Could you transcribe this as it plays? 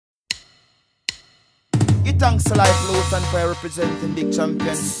thanks to life, Lutan Fyah representing Big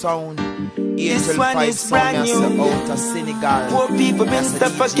Champion Sound. This one is brand new. Out of Senegal. Poor people been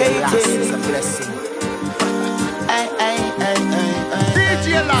suffocated. It's a blessing.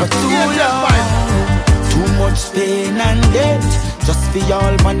 For too long, too much pain and debt. Just for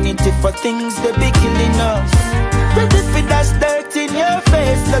all money for things they be killing us. But if it has dirt in your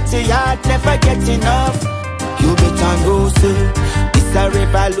face, that your heart never get enough. You better know, sir, it's a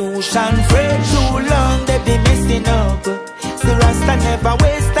revolution. For too long they be messing up. The Rasta never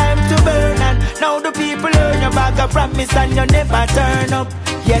waste time to burn. And now the people earn your bag of promise and you never turn up.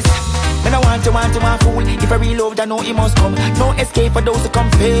 Yes, then I want you, fool. If I real love, I know he must come. No escape for those who come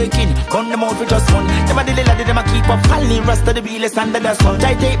faking. Gun them out for just fun. Never the lady, them a keep up falling. Rasta the realest under the sun.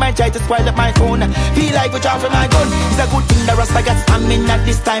 Try to spoil up my phone. Feel like we draw from my gun. It's a good thing the Rasta got stamina at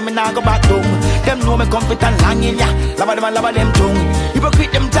this time and I go back home. Them know me comfort and longing, yeah. Lava them tongue.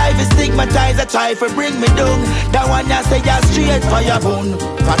 Hypocrite them try to stigmatize, I try to bring me down. That one ya say ya straight for your bone.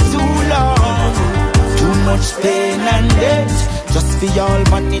 For too long, too much pain and debt. Just for all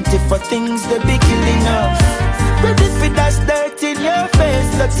money for things they be killing us. But if it has dirt in your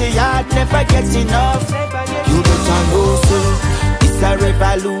face, that your heart never gets enough. You better know, sir, it's a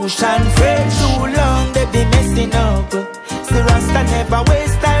revolution. For too long they be messing up. The Rasta never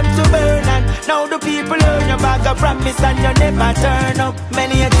waste time to burn. And now the people earn your bag of promise and you never turn up.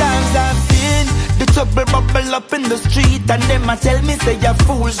 Many a times I've seen the trouble bubble up in the street, and them a tell me say your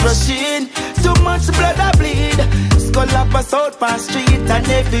fools rushing. Too much blood I bleed. Skull up a South Park street, and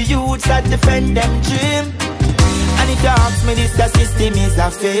every youth that defend them dream. And if you ask me, this system is a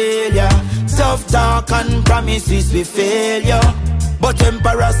failure. Tough talk and promises we fail you. But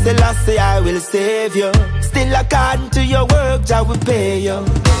Emperor still I say I will save you. Still according to your work, Jah will pay you.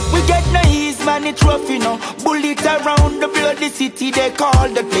 We get no ease, man, it's rough, you know. Bullet around the bloody city, they call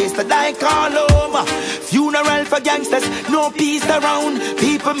the place that I call home. Funeral for gangsters, no peace around.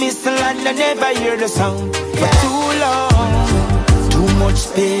 People miss the land and never hear the sound. For too long, too much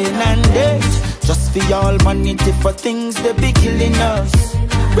pain and debt. Just for all money for things they be killing us.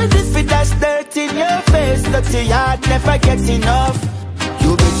 But if it has dirt in your face, that your heart never gets enough.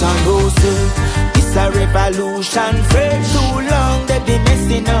 You better know, sir, it's a revolution. For too long they be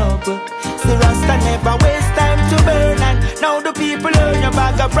messing up. The Rasta never waste time to burn. And now the people earn your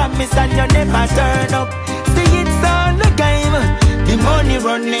bag of promise and you never turn up. See, it's all the game. The money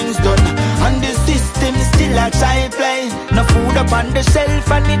running's done and the system still a try play. No food up on the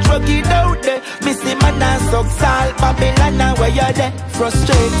shelf and the drug it out there. Missy man and suck salt, Babylon where you're there.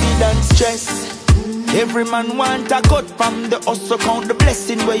 Frustrated and stressed. Every man want a cut from the hustle, count the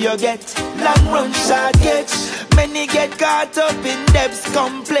blessing where you get. Long run short catch. Many get caught up in debts,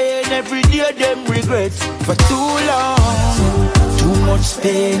 complain every day them regret. For too long, too much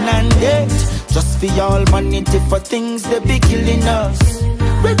pain and debt. Just for all money for things they be killing us.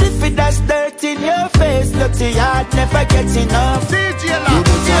 But if it has dirt in your face, that your heart never gets enough.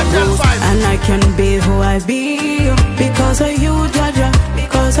 DJLass, and I can be who I be because of you, Jah Jah,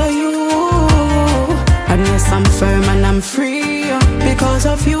 because of you. And yes, I'm firm and I'm free because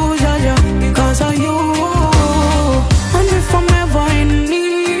of you, Jah Jah, because of you. And if I'm ever in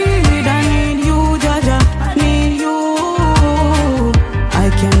need, I need you, Jah Jah, I need you. I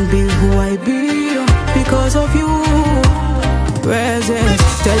can be who I be because of you.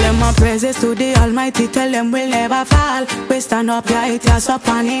 Praises, tell them my praises to the Almighty. Tell them we'll never fall. We stand up right, yes, up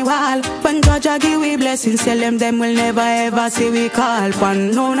on the wall. When Jah Jah give we blessings, tell them will never ever see we call for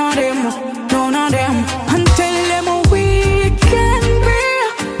none of them, none of them. And tell them we can be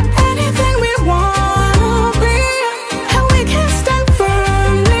anything we want to be, and we can stand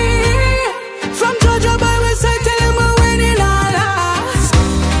firmly. From Jah Jah by we say, tell them we're winning all us.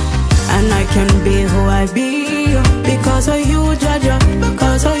 And I can be who I be because of you, Jah Jah,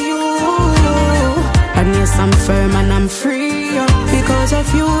 because of you. And yes, I'm firm and I'm free because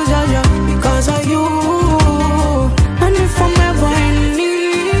of you, Jah Jah, because of you. And if I'm ever in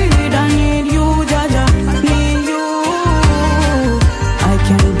need, I need you, Jah Jah, I need you. I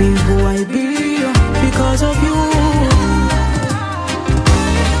can be who I be because of you.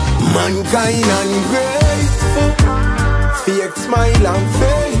 Mankind ungrateful, fake smile and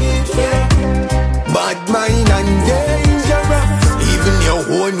fake, yeah. Bad mind and dangerous, even your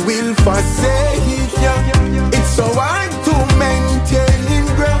own will forsake, yeah. It's so hard to maintain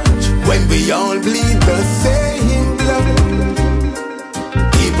grudge when we all bleed the same blood.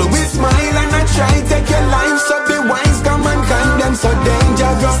 People will smile and I try to take your life, so be wise, come and condemn, so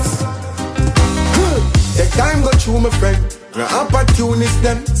dangerous. Take time go through, my friend. No opportunist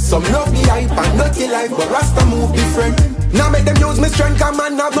them. Some love the hype and not the life, but Rasta move different. Now make them use me strength, come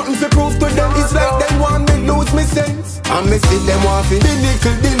and have nothing to prove to them. It's like them want me lose And me see them want the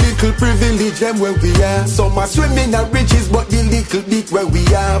little privilege them where we are. Some are swimming at riches, but the little bit where we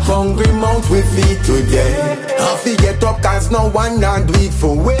are. Hungry mouth we feed today. Have to get up cause no one not do it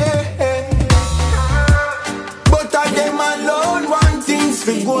for way. But I them alone want things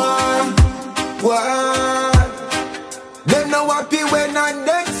to go on. Them no happy when our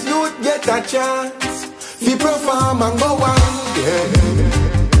next youth get a chance. Fi perform and go on.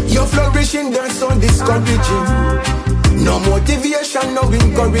 You're flourishing, they're so discouraging. No motivation, no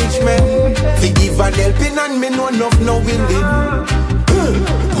encouragement. Fi give and helping and me no enough, no willing.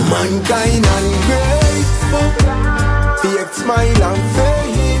 Mankind ungrateful. Fake smile and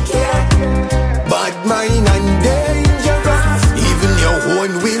fake, yeah. Bad mind and dangerous. Even your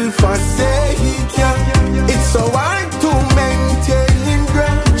own will forsake, yeah. It's so hard to maintain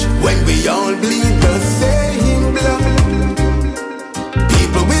grudge when we all bleed the same blood.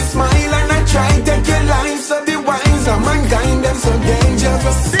 People will smile and I try to take your life, so be wise. Mankind them so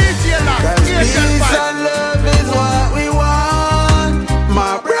dangerous. DJLass, peace and love is what we want,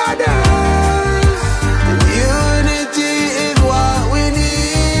 my brothers. Unity is what we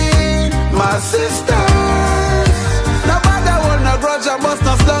need, my sisters. Nobody hold no grudge and bust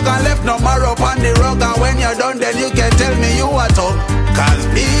no slug and left no marrow on the rug. And when you're done, then you can tell me you are tough. Cause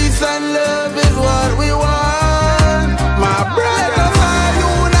peace and love is what we want, my brothers. Let us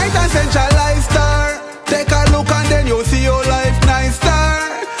all unite and centralize star. Take a look and then you'll see your life nicer.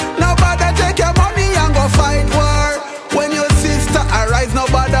 Nobody take your money and go fight war. When your sister arise,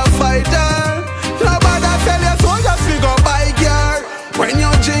 nobody fight her. Nobody sell your soul, just figure bike yard. When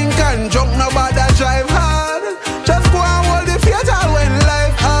you drink and drunk, nobody drive hard. Just go and hold the fatal when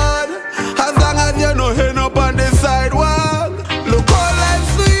life hard. As long as you know hand up on the sidewalk. Look all life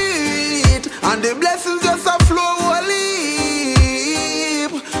sweet, and the blessings just a flow or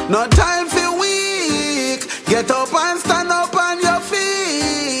leap. No time for get up and stand up on your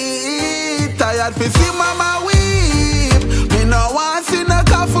feet. Tired to see mama weep. Me no want see no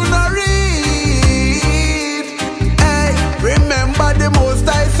coffee no read. Hey, remember the most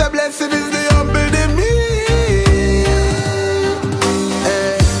I say blessing is the humble the meek.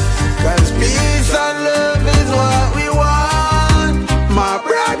 Hey, cause peace and love is what we want, my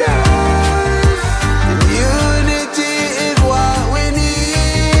brothers. Unity is what we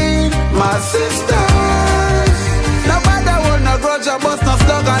need, my sisters. Bust no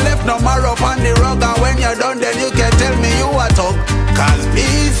slug and left no marrow on the rug. And when you're done, then you can tell me you are tough. Cause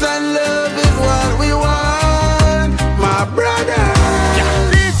peace and love is what we want, my brother.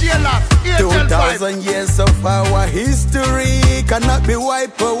 DJLass, 2,000 years of our history cannot be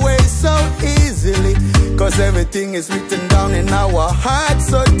wiped away so easily. Cause everything is written down in our hearts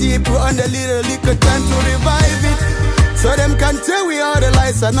so deep. We under little time to revive it. So them can tell we all the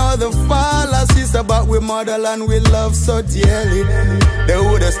lies and all the fallacies about we model and we love so dearly. The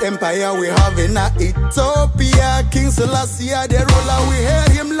oldest empire we have in Ethiopia. King Selassie, the ruler, we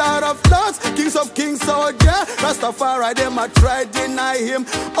heard him loud of lords. Kings of kings, so Jah Rastafari, them a try deny him.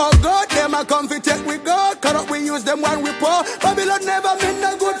 Oh God, them a come fi take we God. Corrupt we use them when we poor. Babylon never meant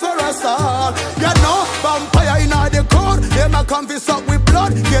no good for us all. You know, vampire in all the code. Them a come fi suck with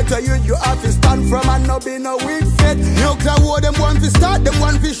blood. Get to you have to stand from and no be no weak fit. Nuclear war, them want to start, them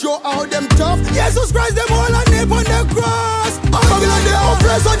want to show how them tough. Jesus Christ, them all a nip on the cross. Babylon, they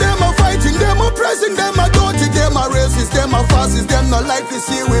oppressor, them a fighting, them oppressing, them a dirty, them a racist, them a fascist, them not like to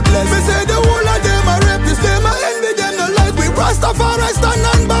see we bless. Me say the whole of them a rapist, them a envy, them not like we Rastafari stand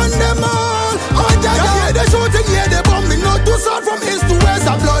and ban them all. Oh Jah Jah, yeah, they shooting, yeah, they bombing, not too south from east to west.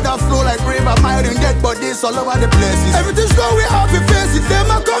 A blood a flow like river, miring dead bodies all over the places. Everything's slow, we have to face it. Them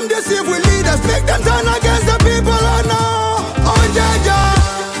a come deceive we leaders, make them turn against the people, oh no. Oh Jah Jah,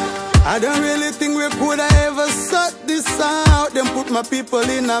 I don't really think we could have ever sort this out. Them put my people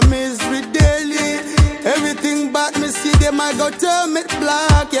in a misery daily. Everything but me see them I go turn it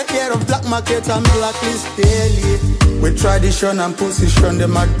black. Yeah, hear of black market and blacklist daily. We tradition and position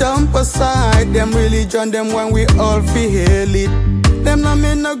them a dump aside. Them religion them when we all feel it. Them not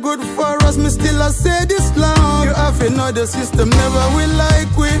mean no good for us, me still I say this loud. You have to know the system never will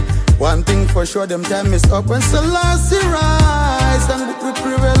like we. One thing for sure, them time is up when Selassie rise. And we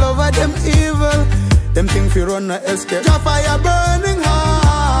prevail over them evil. Them think we run no escape. Jah fire burning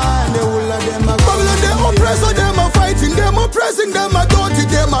high. And the whole of them are Babylon, them oppressor, them are fighting, them oppressing, them are dirty,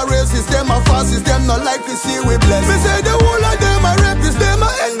 them are racist, them are fascist, them not like to see we bless. Me say the whole of them are rapists, them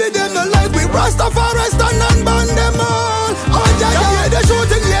are envy, them not like we Rastafari stand and ban them all. Oh Jah Jah, yeah, they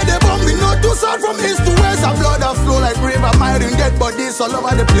shooting, yeah, they bombing, not too south from east to west. A blood a flow like river, miring dead bodies all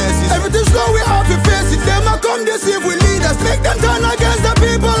over the places. Everything's slow, we have to face it. Them a come deceive we leaders, make them turn against the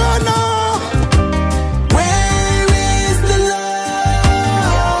people, oh no. Where is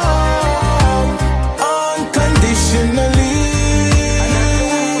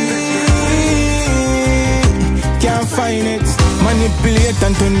Manipulate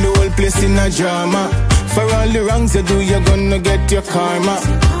and turn the whole place in a drama. For all the wrongs you do, you're gonna get your karma.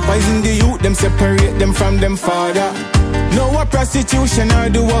 Poison the youth, them separate them from them father. No a prostitution or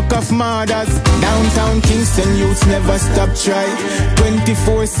the work of murders. Downtown Kingston youths never stop try.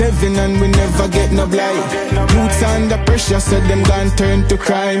 24/7 and we never get no blight. Youths under pressure so them gone turn to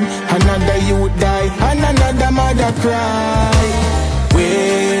crime. Another youth die and another mother cry.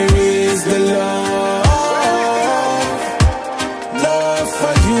 Where is the love? Love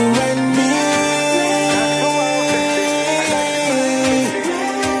for you and me.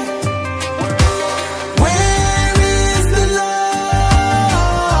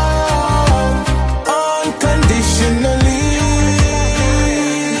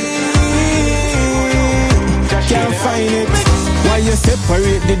 You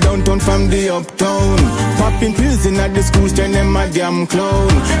separate the downtown from the uptown. Popping pills in at the schools, turn them a damn clown.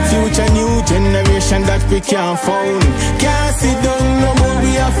 Future new generation that we can't found. Can't sit down no more,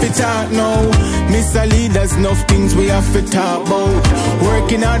 we have to talk now. Mr. Leaders, enough things we have to talk about.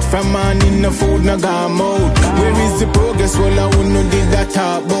 Working hard from morning, no food, no gum out. Where is the progress? Well, I wouldn't know did that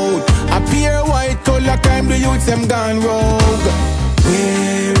talk about. A pure white collar crime, the youths them gone rogue.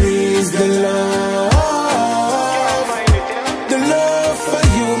 Where is the love?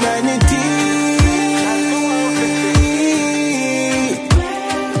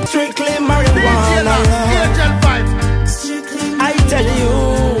 Strictly marijuana. I tell you,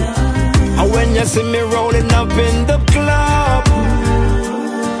 and when you see me rolling up in the club,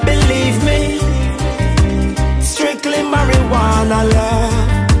 believe me, strictly marijuana love.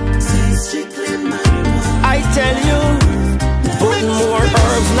 I tell you, put more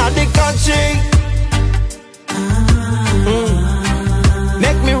herbs in the country.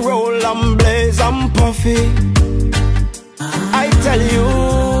 Make me roll and blaze and puffy. I tell you,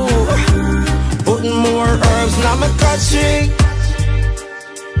 putting more herbs in my country.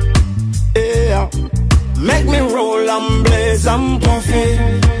 Yeah, make me roll and blaze and puffy.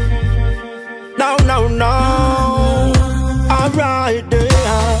 No, no, no. Alright,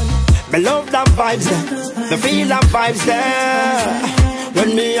 yeah. Me love the vibes there, me feel the vibes there. When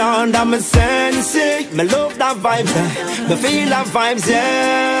me under my sensei, me love the vibes there, me feel the vibes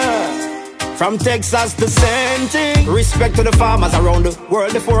there. From Texas to Senti, respect to the farmers around the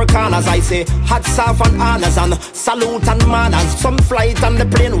world, the four corners. I say hats off and honors and salute and manners. Some flight on the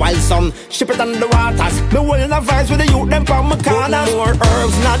plane while some ship it on the waters. Me will the vibes with the youth, them from my corners. Put more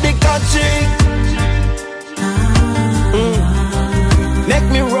herbs, not the country. Make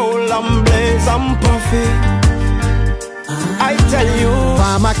me roll and blaze and puffy. I tell you,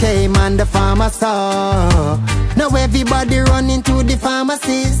 farmer came and the farmer saw. Now everybody running to the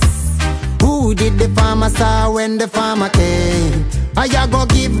pharmacies. Who did the farmer saw when the farmer came? I go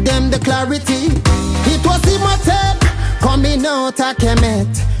give them the clarity. It was Imhotep coming out of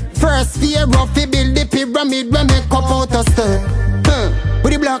Kemet. First fear of he build the pyramid when make up out of step.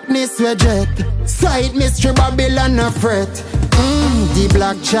 With the blackness reject. Sight mystery Babylon a fret. The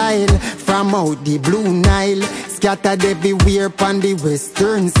black child from out the blue Nile, scattered everywhere pon the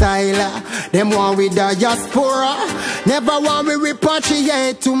western style. Them want with the diaspora, never want we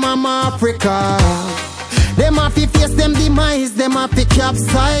repatriate to Mama Africa. Them have to face them demise, them have to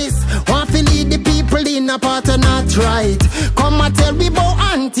capsize. Want to lead the people in a part of not right. Come and tell me about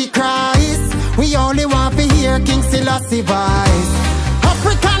Antichrist. We only want to hear King Selassie voice.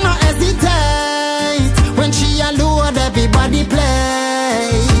 Africa no hesitate when she alone everybody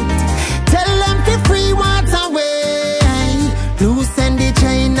play. Tell them to free water way, loosen the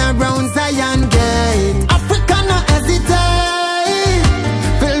chain around Zion Gate. Africa no hesitate,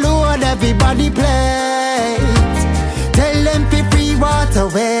 for Lord everybody play. Tell them to free water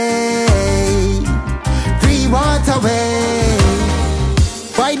way, free water way.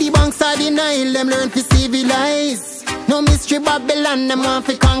 Why the banks are the Nile, them learn to civilize. No mystery Babylon, them want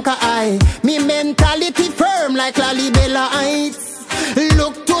to conquer I. Me mentality firm like Lalibela Heights.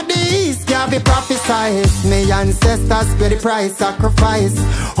 Look to the east, can't be prophesied. Me ancestors pay the price, sacrifice.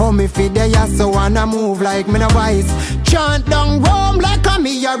 Oh, me feed the ya, so wanna move like me no wise. Chant down Rome like a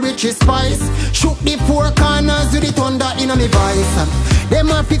me a rich spice. Shoot the four corners with the thunder in me voice. Them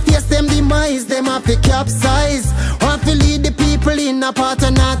have to face them demise, them have to capsize. Want to lead the people in a part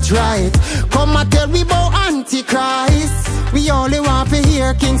of not right. Come and tell me about Antichrist. We only want to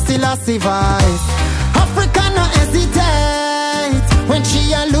hear King Selassie voice. Africa no hesitate when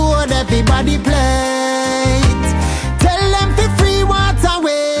she alone everybody play. Tell them to free water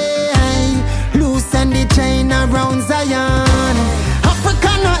way, loosen the chain around Zion.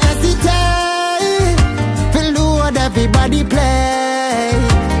 Africa no hesitate, for Lord everybody play.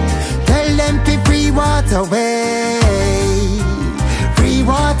 Tell them to free water way,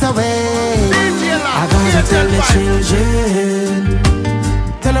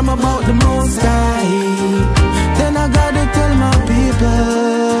 about the Most High. Then I gotta tell my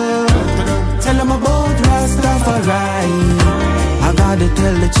people, tell them about Rastafari. I gotta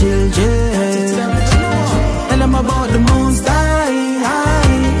tell the children, tell them about the Most High.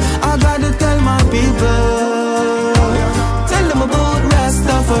 I gotta tell my people, tell them about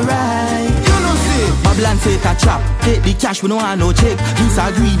Rastafari. You know see, Babylon fake a trap. Take the cash, we don't want no check. You's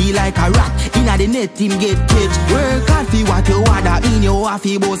a greedy like a rat. Inna the net, him get caged. Work hard for what you want, that in your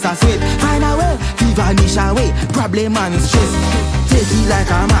waffy boss a sweat. Find a way, fi vanish away. Problem and stress. Take it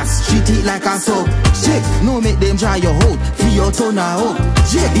like a mask, treat it like a soap. Check, no make them dry your hold. Feel your turn a hope.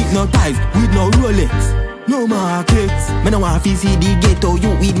 Check, it no ties with no Rolex. No markets. Me no want to see the ghetto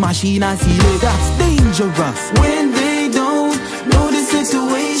you with machine and see it. That's dangerous. When they don't know the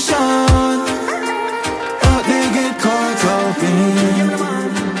situation, they get caught up in.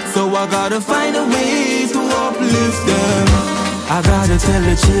 So I gotta find a way to uplift them. I gotta tell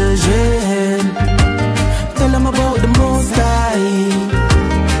the children, tell them about the Most High.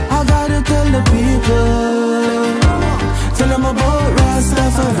 I gotta tell the people, tell them about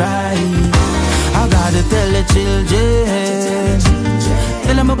Rastafari. I gotta tell the children,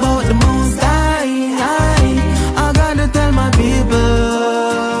 tell them about the Most High. I gotta tell my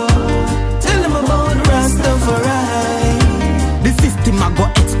people, tell them about Rastafari. The system I go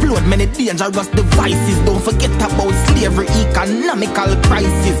explode many dangerous devices. Don't forget about slavery, economical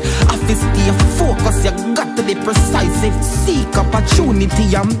crisis. Have to stay focused, you got to be precise. Seek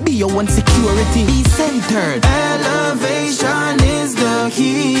opportunity and be your own security. Be centered. Elevation is the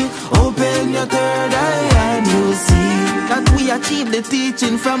key. Open your third eye and you'll see that we achieve the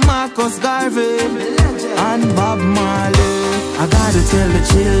teaching from Marcus Garvey and Bob Marley. I gotta tell the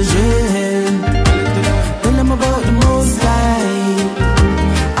children, tell them about the Most High.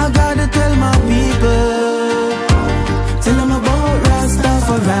 I gotta tell my people, tell them about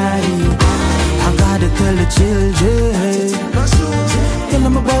Rastafari. I gotta tell the children, tell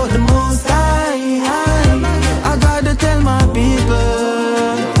them about the Most High. I gotta tell my people,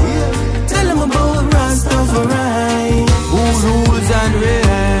 tell them about Rastafari. Who rules and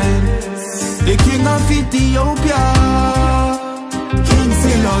reigns? The King of Ethiopia, King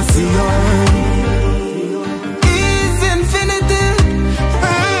Selassie.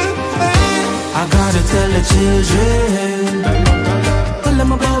 I gotta tell the children, tell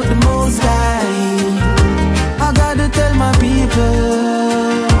them about the Most High. I gotta tell my people,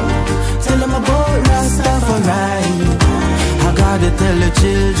 tell them about Rastafari. I gotta tell the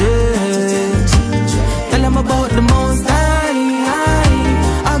children, tell them about the Most High.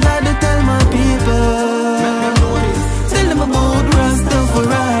 I gotta tell my people, tell them about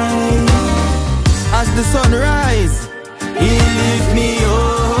Rastafari. As the sun rises, he lift me up.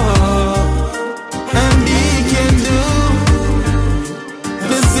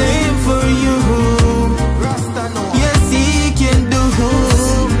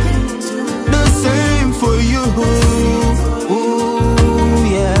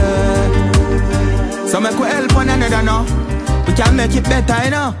 So make we help one another now. We can make it better,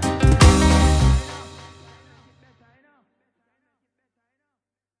 you know.